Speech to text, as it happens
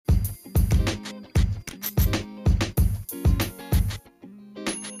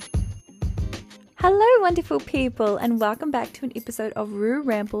Hello, wonderful people, and welcome back to an episode of Rue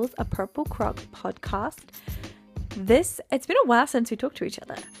Rambles, a Purple Croc podcast. It's been a while since we talked to each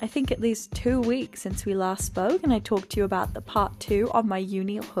other. I think at least 2 weeks since we last spoke, and I talked to you about the part 2 of my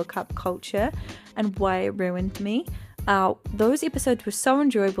uni hookup culture and why it ruined me. Those episodes were so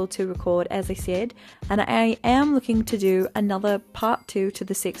enjoyable to record, as I said, and I am looking to do another part 2 to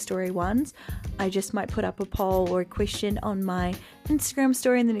the sex story ones. I just might put up a poll or a question on my Instagram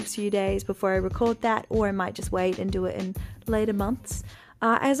story in the next few days before I record that, or I might just wait and do it in later months,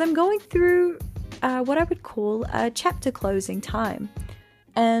 as I'm going through what I would call a chapter closing time.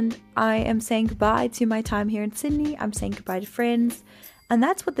 And I am saying goodbye to my time here in Sydney. I'm saying goodbye to friends. And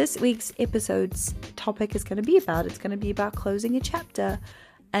that's what this week's episode's topic is going to be about. It's going to be about closing a chapter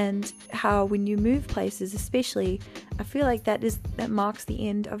and how when you move places especially, I feel like that marks the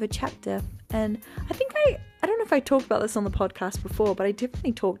end of a chapter. And I think I don't know if I talked about this on the podcast before, but I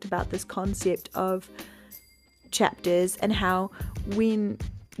definitely talked about this concept of chapters and how when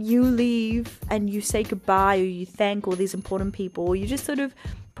you leave and you say goodbye or you thank all these important people, or you just sort of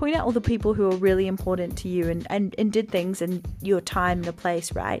point out all the people who are really important to you and did things in your time and the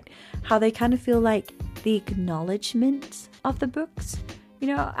place, right? How they kind of feel like the acknowledgement of the books. You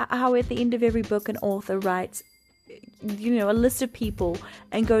know, how at the end of every book an author writes, a list of people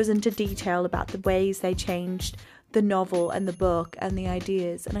and goes into detail about the ways they changed the novel and the book and the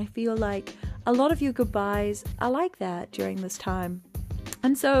ideas. And I feel like a lot of your goodbyes are like that during this time.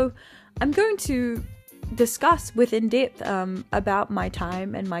 And so I'm going to discuss in depth about my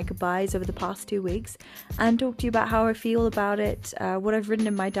time and my goodbyes over the past 2 weeks and talk to you about how I feel about it, what I've written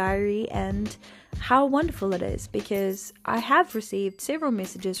in my diary, and how wonderful it is, because I have received several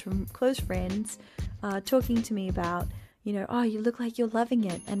messages from close friends talking to me about, oh, you look like you're loving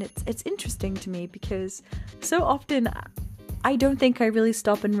it. And it's interesting to me because so often I don't think I really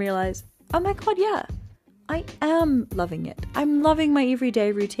stop and realize, oh my God, yeah, I am loving it. I'm loving my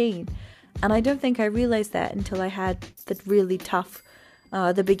everyday routine. And I don't think I realized that until I had the really tough,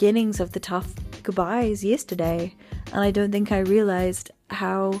 the beginnings of the tough goodbyes yesterday. And I don't think I realized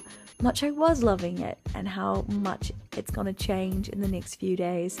how much I was loving it and how much it's going to change in the next few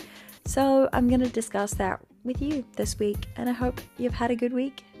days. So I'm going to discuss that with you this week. And I hope you've had a good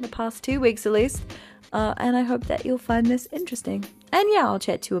week, the past 2 weeks at least. And I hope that you'll find this interesting. And yeah, I'll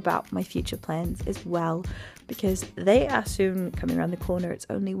chat to you about my future plans as well, because they are soon coming around the corner. It's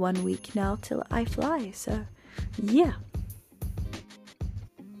only 1 week now till I fly. So yeah.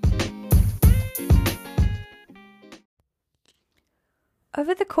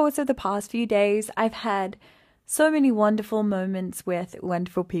 Over the course of the past few days, I've had so many wonderful moments with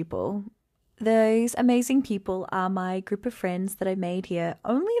wonderful people. These amazing people are my group of friends that I made here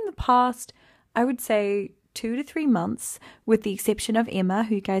only in the past, I would say, 2 to 3 months, with the exception of Emma,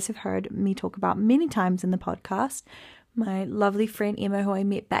 who you guys have heard me talk about many times in the podcast. My lovely friend Emma, who I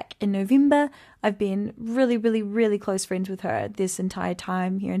met back in November. I've been really, really, really close friends with her this entire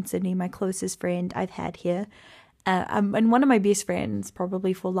time here in Sydney. My closest friend I've had here. And one of my best friends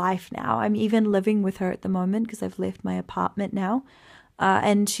probably for life now. I'm even living with her at the moment because I've left my apartment now.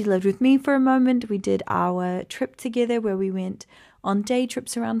 And she lived with me for a moment. We did our trip together where we went on day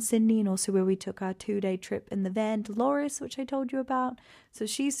trips around Sydney, and also where we took our 2-day trip in the van, Dolores, which I told you about. So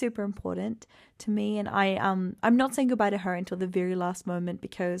she's super important to me, and I'm not saying goodbye to her until the very last moment,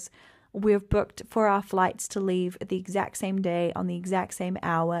 because we've booked for our flights to leave at the exact same day on the exact same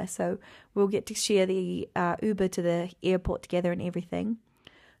hour. So we'll get to share the Uber to the airport together and everything.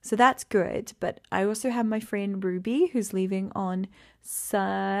 So that's good. But I also have my friend Ruby, who's leaving on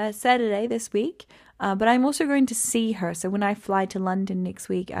Saturday this week. But I'm also going to see her. So when I fly to London next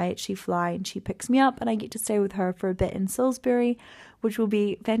week, I actually fly and she picks me up and I get to stay with her for a bit in Salisbury, which will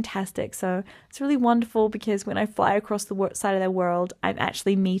be fantastic. So it's really wonderful because when I fly across the side of the world, I'm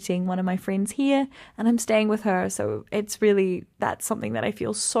actually meeting one of my friends here and I'm staying with her. So that's something that I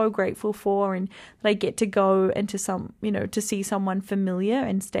feel so grateful for, and that I get to go into to see someone familiar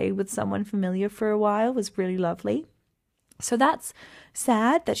and stay with someone familiar for a while was really lovely. So that's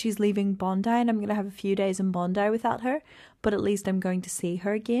sad that she's leaving Bondi, and I'm going to have a few days in Bondi without her, but at least I'm going to see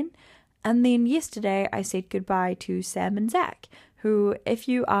her again. And then yesterday I said goodbye to Sam and Zach, who, if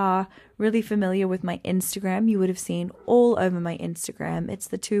you are really familiar with my Instagram, you would have seen all over my Instagram. It's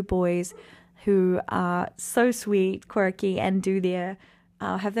the 2 boys who are so sweet, quirky, and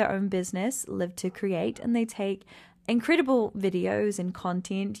have their own business, Live to Create, and they take incredible videos and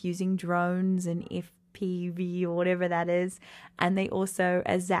content using drones and FPV or whatever that is. And they also,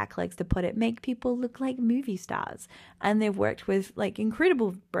 as Zach likes to put it, make people look like movie stars. And they've worked with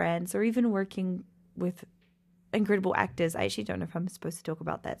incredible brands, or even working with incredible actors. I actually don't know if I'm supposed to talk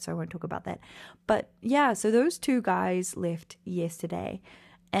about that, so I won't talk about that. But yeah, so those two guys left yesterday,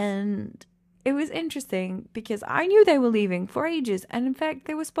 and it was interesting because I knew they were leaving for ages, and in fact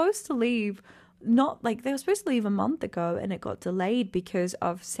they were supposed to leave they were supposed to leave a month ago, and it got delayed because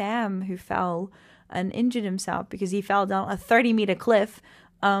of Sam, who fell and injured himself because he fell down a 30-meter cliff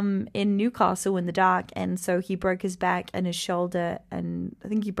in Newcastle in the dark, and so he broke his back and his shoulder, and I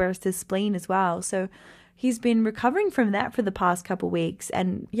think he burst his spleen as well. So he's been recovering from that for the past couple of weeks,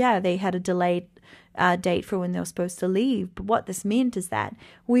 and yeah, they had a delayed date for when they were supposed to leave. But what this meant is that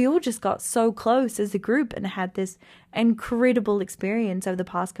we all just got so close as a group and had this incredible experience over the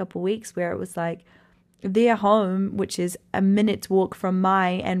past couple of weeks where it was like their home, which is a minute's walk from my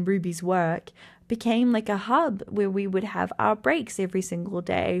and Ruby's work, became like a hub where we would have our breaks every single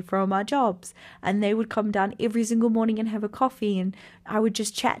day from our jobs, and they would come down every single morning and have a coffee, and I would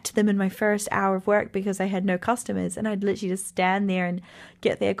just chat to them in my first hour of work because I had no customers, and I'd literally just stand there and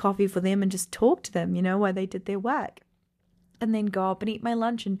get their coffee for them and just talk to them, while they did their work, and then go up and eat my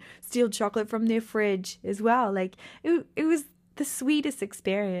lunch and steal chocolate from their fridge as well. Like it was the sweetest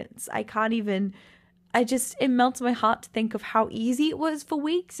experience. It melts my heart to think of how easy it was for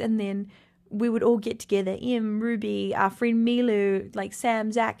weeks, and then we would all get together, Ruby, our friend Milu, like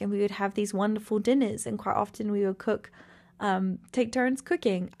Sam, Zach, and we would have these wonderful dinners, and quite often we would take turns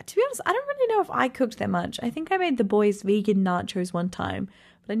cooking. To be honest, I don't really know if I cooked that much. I think I made the boys vegan nachos one time,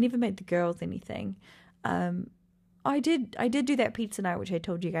 but I never made the girls anything. I did do that pizza night, which I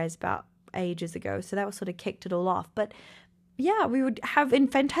told you guys about ages ago, so that was sort of kicked it all off. But yeah, we would have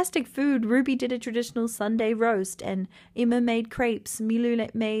fantastic food. Ruby did a traditional Sunday roast, and Emma made crepes.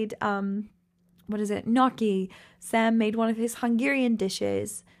 Milu made gnocchi. Sam made one of his Hungarian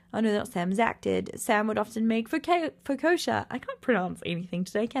dishes. Oh no, not Sam, Zach did. Sam would often make focaccia. I can't pronounce anything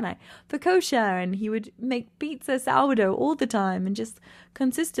today, can I? Focaccia, and he would make pizza sourdough all the time, and just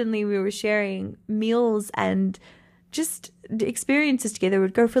consistently we were sharing meals and just experiences together.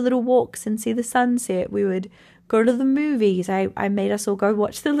 We'd go for little walks and see the sunset. We would go to the movies. I made us all go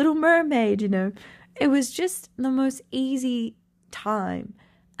watch The Little Mermaid, It was just the most easy time,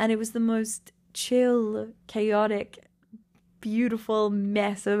 and it was the most chill, chaotic, beautiful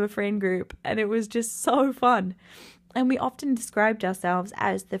mess of a friend group, and it was just so fun. And we often described ourselves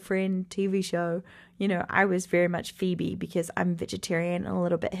as the Friend TV show. I was very much Phoebe because I'm vegetarian and a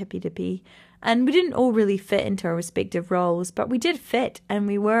little bit hippy dippy, and we didn't all really fit into our respective roles, but we did fit, and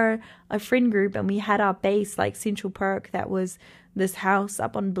we were a friend group, and we had our base like Central Park, that was this house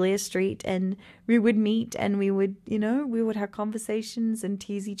up on Blair Street, and we would meet, and we would have conversations and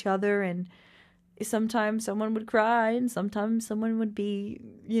tease each other, and sometimes someone would cry, and sometimes someone would be,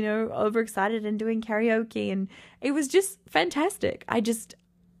 overexcited and doing karaoke, and it was just fantastic.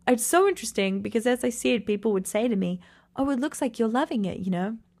 It's so interesting because, as I said, people would say to me, "Oh, it looks like you're loving it,"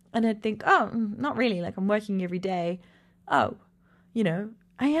 and I'd think, "Oh, not really, like I'm working every day." Oh,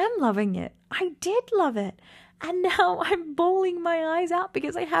 I am loving it. I did love it. And now I'm bawling my eyes out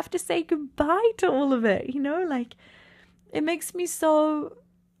because I have to say goodbye to all of it, like it makes me so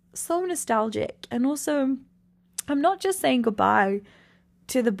nostalgic. And also, I'm not just saying goodbye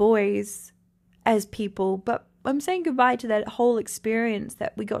to the boys as people, but I'm saying goodbye to that whole experience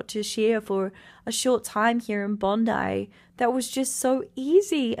that we got to share for a short time here in Bondi that was just so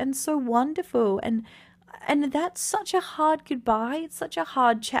easy and so wonderful. And that's such a hard goodbye. It's such a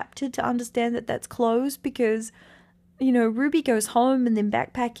hard chapter to understand that that's closed because, Ruby goes home and then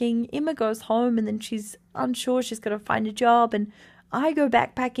backpacking. Emma goes home and then she's unsure she's going to find a job. And I go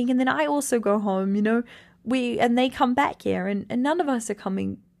backpacking and then I also go home, and they come back here and none of us are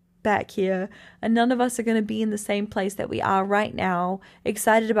coming back here, and none of us are going to be in the same place that we are right now,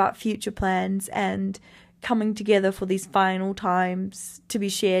 excited about future plans and coming together for these final times to be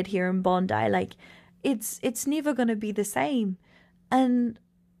shared here in Bondi. Like it's never going to be the same. And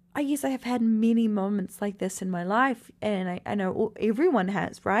I guess I have had many moments like this in my life, and I know everyone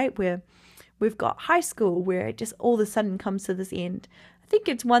has, right, where we've got high school where it just all of a sudden comes to this end. I think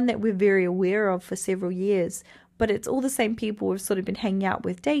it's one that we're very aware of for several years, but it's all the same people we've sort of been hanging out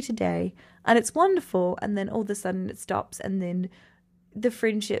with day to day, and it's wonderful, and then all of a sudden it stops, and then the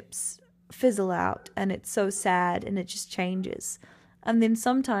friendships fizzle out, and it's so sad, and it just changes. And then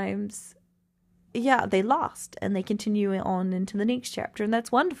sometimes, they last, and they continue on into the next chapter, and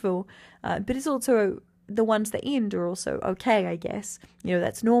that's wonderful, but it's also the ones that end are also okay, I guess.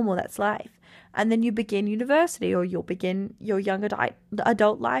 That's normal, that's life. And then you begin university, or you'll begin your young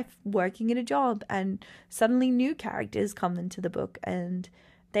adult life working in a job, and suddenly new characters come into the book and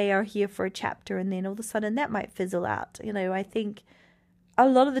they are here for a chapter, and then all of a sudden that might fizzle out. I think a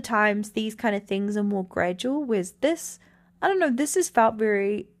lot of the times these kind of things are more gradual, whereas this, I don't know, this has felt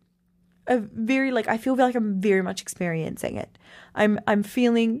very like, I feel like I'm very much experiencing it. I'm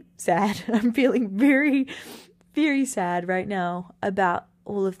feeling sad. I'm feeling very, very sad right now about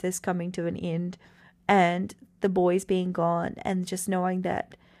all of this coming to an end and the boys being gone, and just knowing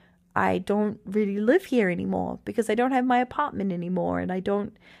that I don't really live here anymore because I don't have my apartment anymore, and I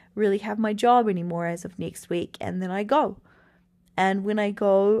don't really have my job anymore as of next week. And then I go. And when I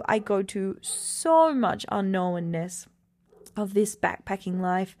go to so much unknownness of this backpacking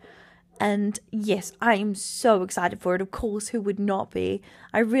life. And yes, I am so excited for it. Of course, who would not be?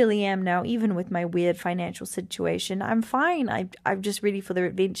 I really am now, even with my weird financial situation. I'm fine. I'm just ready for the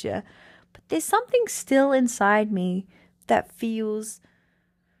adventure. But there's something still inside me that feels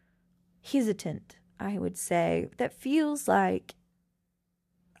hesitant, I would say. That feels like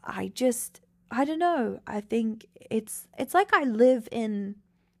I don't know. I think it's like I live in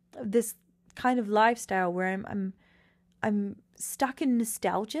this kind of lifestyle where I'm stuck in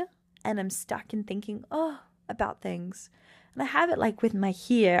nostalgia. And I'm stuck in thinking, about things. And I have it like with my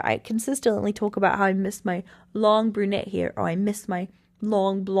hair. I consistently talk about how I miss my long brunette hair, or I miss my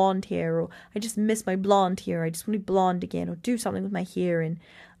long blonde hair, or I just miss my blonde hair. I just want to be blonde again, or do something with my hair. And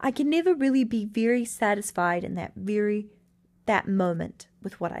I can never really be very satisfied in that moment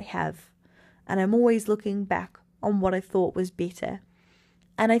with what I have. And I'm always looking back on what I thought was better.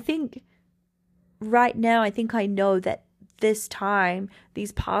 And I think right now, I think I know that this time,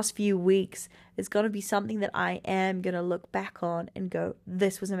 these past few weeks, is going to be something that I am going to look back on and go,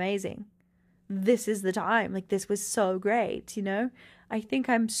 this was amazing. This is the time. Like, this was so great, you know? I think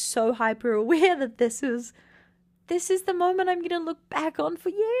I'm so hyper aware that this is the moment I'm going to look back on for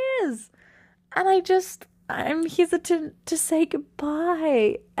years. And I'm hesitant to say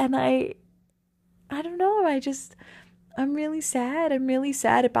goodbye. And I don't know, I'm really sad. I'm really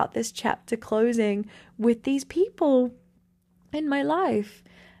sad about this chapter closing with these people in my life.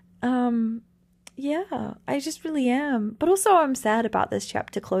 Yeah, I just really am. But also I'm sad about this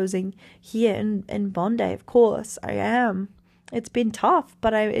chapter closing here in Bondi. Of course, I am. It's been tough,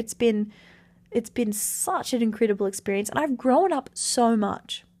 but it's been such an incredible experience, and I've grown up so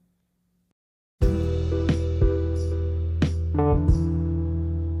much.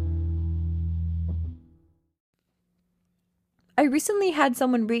 I recently had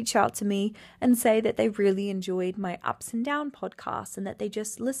someone reach out to me and say that they really enjoyed my Ups and Down podcast and that they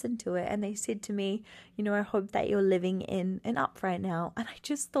just listened to it. And they said to me, I hope that you're living in an up right now. And I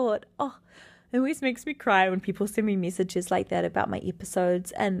just thought, it always makes me cry when people send me messages like that about my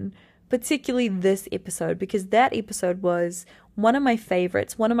episodes, and particularly this episode, because that episode was one of my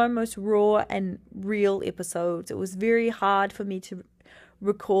favorites, one of my most raw and real episodes. It was very hard for me to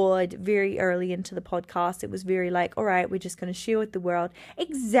record very early into the podcast. It was very like, all right, we're just going to share with the world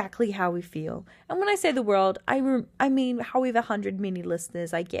exactly how we feel. And when I say the world, I mean however 100 many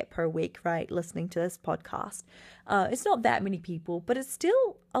listeners I get per week, right, listening to this podcast. It's not that many people, but it's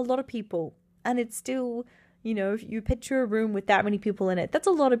still a lot of people. And it's still, if you picture a room with that many people in it, that's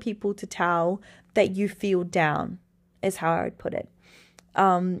a lot of people to tell that you feel down, is how I would put it.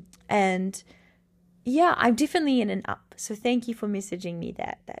 And yeah, I'm definitely in an up. So thank you for messaging me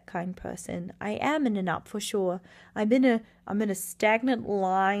that kind person. I am in an up for sure. I'm in a stagnant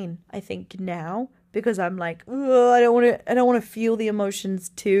line, I think, now, because I'm like, I don't want to feel the emotions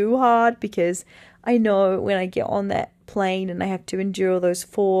too hard, because I know when I get on that plane and I have to endure those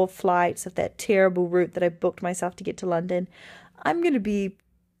 4 flights of that terrible route that I booked myself to get to London, I'm going to be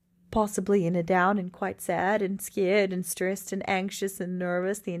possibly in a down and quite sad and scared and stressed and anxious and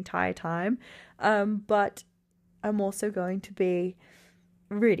nervous the entire time. But I'm also going to be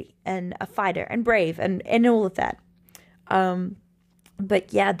ready and a fighter and brave and all of that.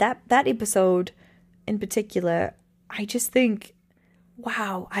 But yeah, that episode in particular, I just think,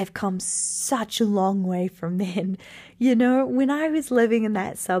 wow, I've come such a long way from then. When I was living in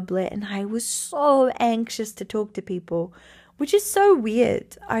that sublet and I was so anxious to talk to people, which is so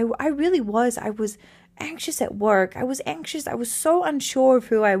weird. I really was. I was anxious at work. I was anxious. I was so unsure of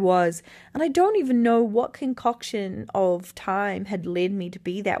who I was. And I don't even know what concoction of time had led me to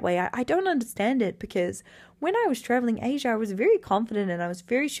be that way. I don't understand it, because when I was traveling Asia, I was very confident and I was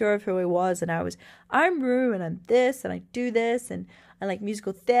very sure of who I was. And I'm Rue and I'm this and I do this and I like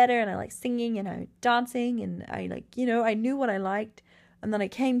musical theater and I like singing and I like dancing and I I knew what I liked. And then I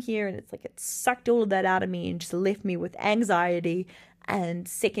came here and it's like it sucked all of that out of me and just left me with anxiety and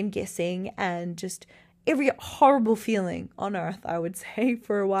second guessing and just every horrible feeling on earth, I would say,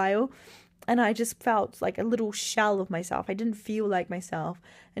 for a while. And I just felt like a little shell of myself. I didn't feel like myself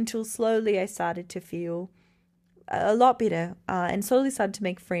until slowly I started to feel a lot better, and slowly started to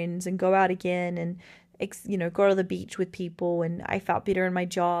make friends and go out again and, go to the beach with people. And I felt better in my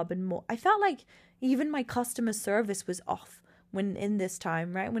job and more. I felt like even my customer service was off when in this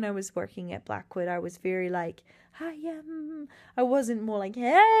time, right? When I was working at Blackwood, I was very like, hi, I wasn't more like,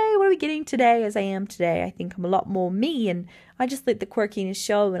 hey, what are we getting today as I am today. I think I'm a lot more me, and I just let the quirkiness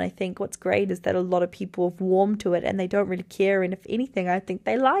show. And I think what's great is that a lot of people have warmed to it and they don't really care. And if anything, I think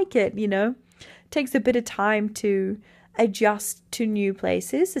they like it, It takes a bit of time to adjust to new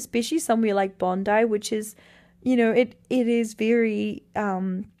places, especially somewhere like Bondi, which is, it is very,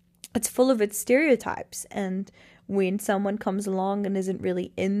 it's full of its stereotypes. And when someone comes along and isn't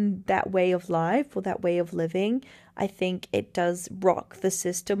really in that way of life or that way of living, I think it does rock the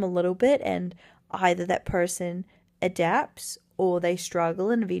system a little bit, and either that person adapts or they struggle,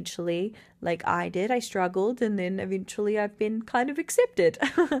 and eventually, like I did, I struggled, and then eventually I've been kind of accepted.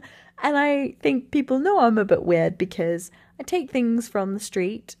 And I think people know I'm a bit weird because I take things from the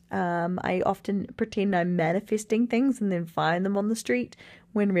street. I often pretend I'm manifesting things and then find them on the street,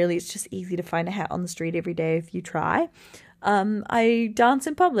 when really it's just easy to find a hat on the street every day if you try. I dance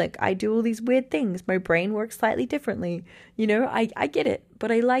in public. I do all these weird things. My brain works slightly differently. I get it,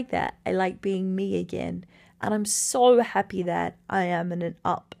 but I like that. I like being me again. And I'm so happy that I am in an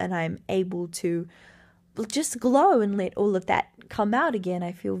up and I'm able to just glow and let all of that come out again.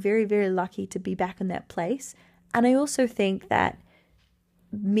 I feel very, very lucky to be back in that place. And I also think that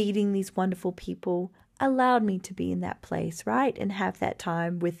meeting these wonderful people allowed me to be in that place, right? And have that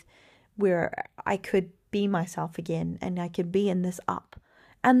time where I could be myself again and I could be in this up.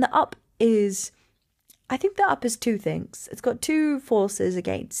 And the up is, I think the up is two things. It's got two forces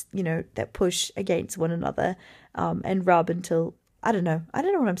against, that push against one another, and rub until, I don't know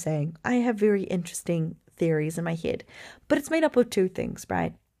what I'm saying. I have very interesting theories in my head, but it's made up of two things,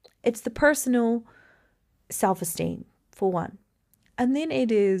 right? It's the personal self-esteem, for one. And then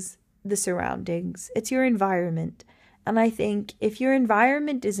it is the surroundings. It's your environment. And I think if your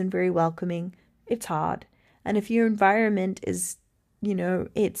environment isn't very welcoming, it's hard. And if your environment is,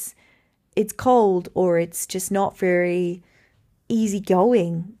 it's cold or it's just not very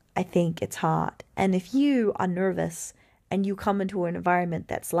easygoing, I think it's hard. And if you are nervous and you come into an environment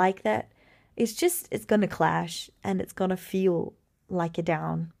that's like that, it's going to clash and it's going to feel like a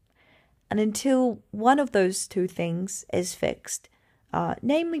down. And until one of those two things is fixed,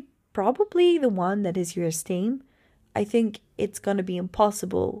 namely probably the one that is your esteem, I think it's going to be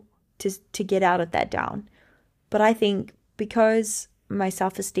impossible to get out of that down. But I think because my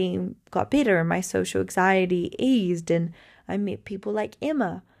self-esteem got better and my social anxiety eased and I met people like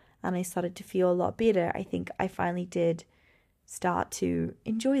Emma and I started to feel a lot better, I think I finally did start to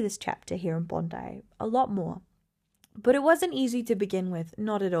enjoy this chapter here in Bondi a lot more. But it wasn't easy to begin with.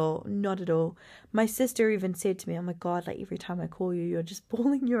 Not at all. Not at all. My sister even said to me, oh my God, like every time I call you, you're just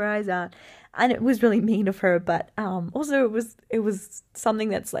bawling your eyes out. And it was really mean of her. But also it was something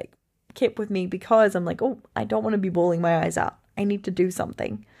that's like kept with me because I'm like, oh, I don't want to be bawling my eyes out. I need to do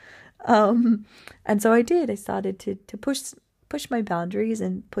something. And so I did. I started to push my boundaries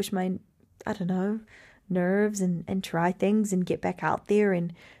and push my, nerves and try things and get back out there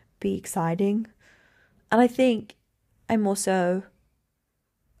and be exciting. And I think I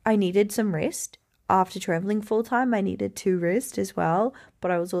needed some rest. After traveling full time, I needed to rest as well.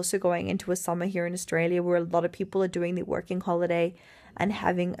 But I was also going into a summer here in Australia where a lot of people are doing their working holiday and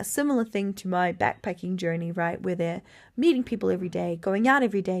having a similar thing to my backpacking journey, right? Where they're meeting people every day, going out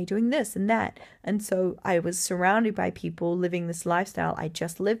every day, doing this and that. And so I was surrounded by people living this lifestyle I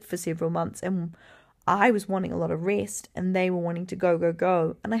just lived for several months, and I was wanting a lot of rest and they were wanting to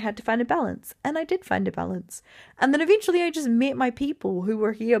go. And I had to find a balance. And I did find a balance. And then eventually I just met my people who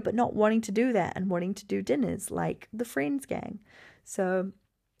were here but not wanting to do that and wanting to do dinners like the Friends gang. So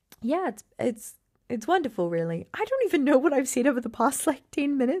yeah, it's wonderful, really. I don't even know what I've said over the past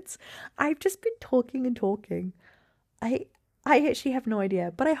 10 minutes. I've just been talking and talking. I actually have no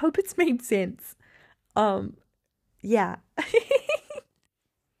idea, but I hope it's made sense. Yeah.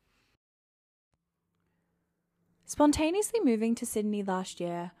 Spontaneously moving to Sydney last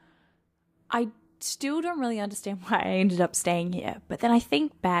year, I still don't really understand why I ended up staying here. But then I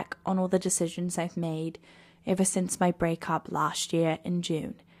think back on all the decisions I've made ever since my breakup last year in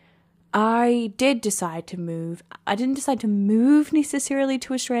June. I did decide to move. I didn't decide to move necessarily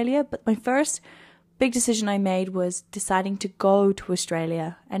to Australia, but my first big decision I made was deciding to go to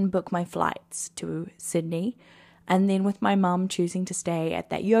Australia and book my flights to Sydney. And then with my mum choosing to stay at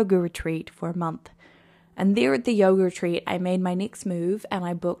that yoga retreat for a month. And there at the yoga retreat, I made my next move and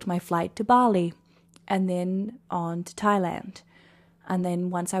I booked my flight to Bali and then on to Thailand. And then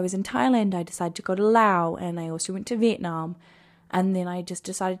once I was in Thailand, I decided to go to Laos, and I also went to Vietnam. And then I just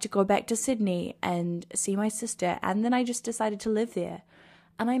decided to go back to Sydney and see my sister. And then I just decided to live there.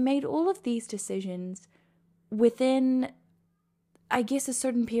 And I made all of these decisions within, I guess, a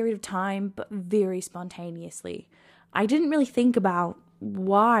certain period of time, but very spontaneously. I didn't really think about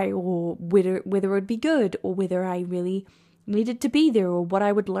why or whether it would be good or whether I really needed to be there or what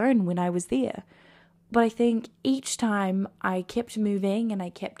I would learn when I was there. But I think each time I kept moving and I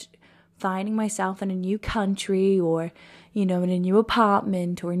kept finding myself in a new country or, in a new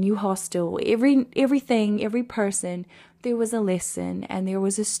apartment or a new hostel, everything, every person, there was a lesson and there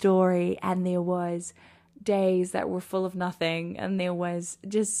was a story and there was days that were full of nothing and there was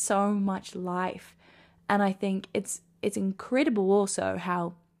just so much life. And I think it's incredible also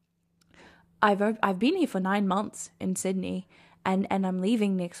how I've been here for 9 months in Sydney and I'm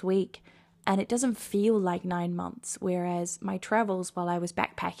leaving next week. And it doesn't feel like 9 months, whereas my travels while I was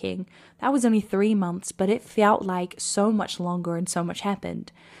backpacking, that was only 3 months, but it felt like so much longer and so much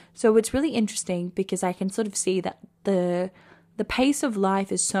happened. So it's really interesting because I can sort of see that the pace of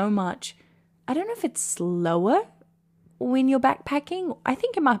life is so much, I don't know if it's slower when you're backpacking. I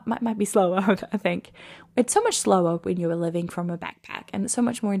think it might be slower, I think. It's so much slower when you're living from a backpack and it's so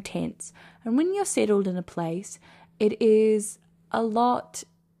much more intense. And when you're settled in a place, it is a lot...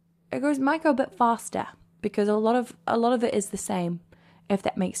 might go a bit faster because a lot of it is the same, if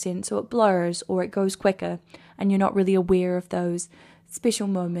that makes sense. So it blurs or it goes quicker and you're not really aware of those special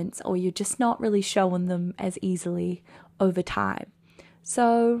moments or you're just not really showing them as easily over time.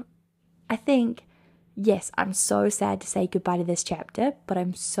 So I think, yes, I'm so sad to say goodbye to this chapter, but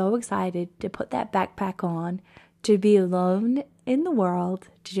I'm so excited to put that backpack on, to be alone in the world,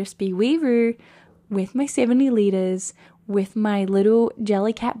 to just be wee Rue with my 70 litres, with my little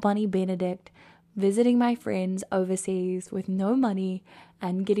jellycat bunny Benedict, visiting my friends overseas with no money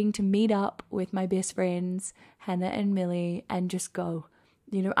and getting to meet up with my best friends, Hannah and Millie, and just go.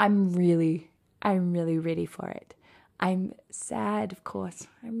 I'm really ready for it. I'm sad, of course.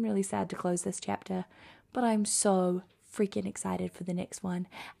 I'm really sad to close this chapter, but I'm so freaking excited for the next one.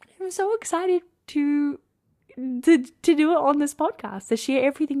 And I'm so excited to do it on this podcast, to share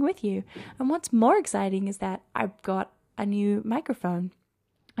everything with you. And what's more exciting is that I've got a new microphone.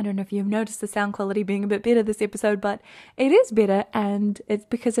 I don't know if you've noticed the sound quality being a bit better this episode, but it is better, and it's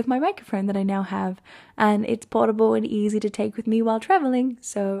because of my microphone that I now have, and it's portable and easy to take with me while traveling,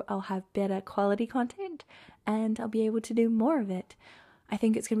 so I'll have better quality content and I'll be able to do more of it. I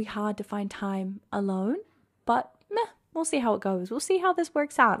think it's going to be hard to find time alone, but we'll see how it goes. We'll see how this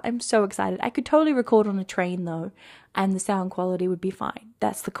works out. I'm so excited. I could totally record on a train though, and the sound quality would be fine.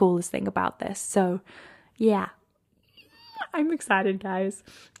 That's the coolest thing about this. So yeah, I'm excited, guys.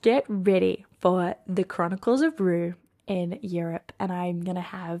 Get ready for the Chronicles of Rue in Europe, and I'm going to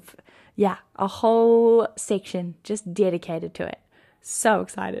have, a whole section just dedicated to it. So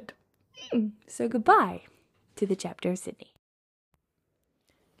excited. So goodbye to the chapter of Sydney.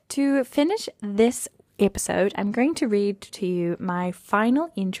 To finish this episode, I'm going to read to you my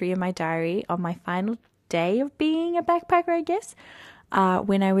final entry in my diary of my final day of being a backpacker, I guess,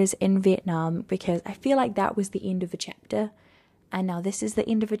 when I was in Vietnam, because I feel like that was the end of a chapter, and now this is the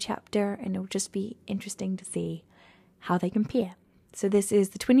end of a chapter, and it'll just be interesting to see how they compare. So this is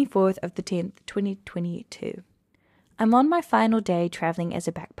the 24th of the 10th, 2022. I'm on my final day traveling as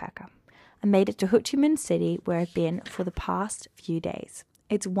a backpacker. I made it to Ho Chi Minh City, where I've been for the past few days.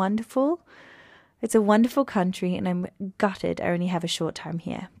 It's wonderful. It's a wonderful country, and I'm gutted I only have a short time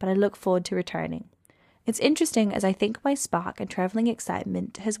here, but I look forward to returning. It's interesting as I think my spark and traveling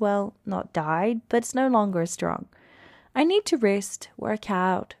excitement has, not died, but it's no longer as strong. I need to rest, work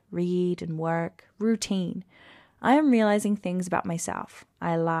out, read and work, routine. I am realizing things about myself.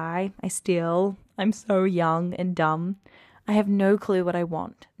 I lie, I steal, I'm so young and dumb. I have no clue what I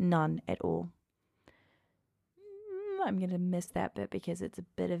want, none at all. I'm going to miss that bit because it's a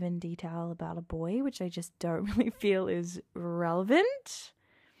bit of in detail about a boy, which I just don't really feel is relevant.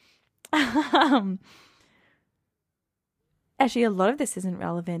 Actually, a lot of this isn't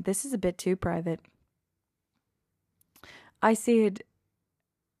relevant. This is a bit too private. I said,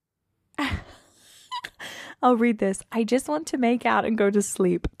 I'll read this. I just want to make out and go to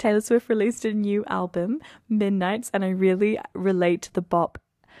sleep. Taylor Swift released a new album, Midnights, and I really relate to the bop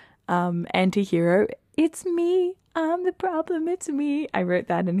anti-hero. It's me. I'm the problem. It's me. I wrote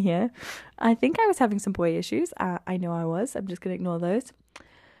that in here. I think I was having some boy issues. I know I was. I'm just going to ignore those.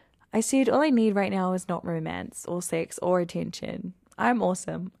 I said, all I need right now is not romance or sex or attention. I'm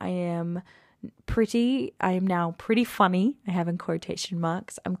awesome. I am pretty. I am now pretty funny. I have in quotation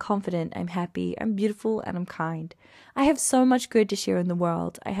marks. I'm confident. I'm happy. I'm beautiful, and I'm kind. I have so much good to share in the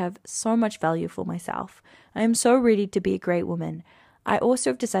world. I have so much value for myself. I am so ready to be a great woman. I also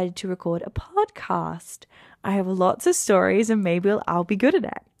have decided to record a podcast. I have lots of stories, and maybe I'll be good at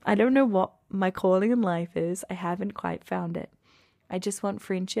it. I don't know what my calling in life is. I haven't quite found it. I just want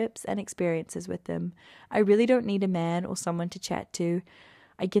friendships and experiences with them. I really don't need a man or someone to chat to.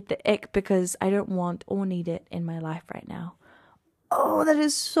 I get the ick because I don't want or need it in my life right now. Oh, that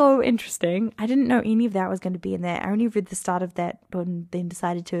is so interesting. I didn't know any of that was going to be in there. I only read the start of that and then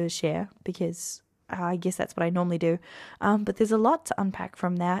decided to share because I guess that's what I normally do. But there's a lot to unpack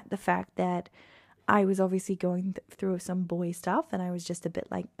from that. The fact that I was obviously going through some boy stuff and I was just a bit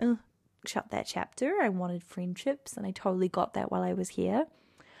like, shut that chapter. I wanted friendships and I totally got that while I was here.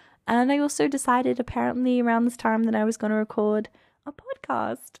 And I also decided apparently around this time that I was going to record a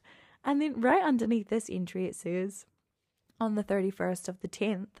podcast. And then right underneath this entry it says on the 31st of the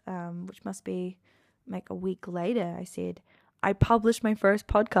 10th, which must be like a week later, I said, I published my first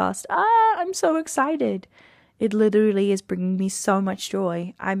podcast. I'm so excited. It literally is bringing me so much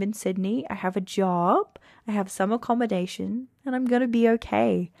joy. I'm in Sydney. I have a job. I have some accommodation and I'm going to be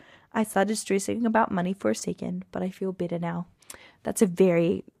okay. I started stressing about money for a second, but I feel better now. That's a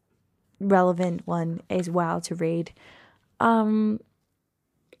very relevant one as well to read.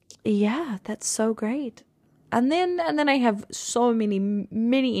 Yeah, that's so great. And then I have so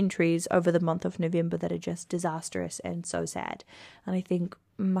many entries over the month of November that are just disastrous and so sad. And I think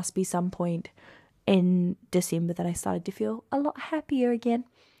must be some point in December that I started to feel a lot happier again.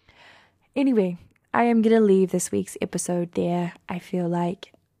 Anyway, I am going to leave this week's episode there. I feel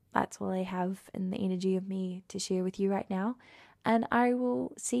like that's all I have in the energy of me to share with you right now. And I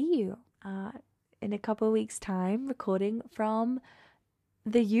will see you in a couple of weeks' time recording from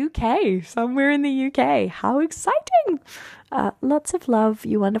the UK, somewhere in the UK. How exciting! Lots of love,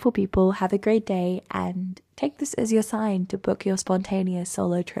 you wonderful people. Have a great day and take this as your sign to book your spontaneous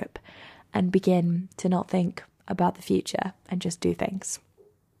solo trip and begin to not think about the future and just do things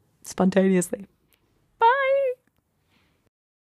spontaneously.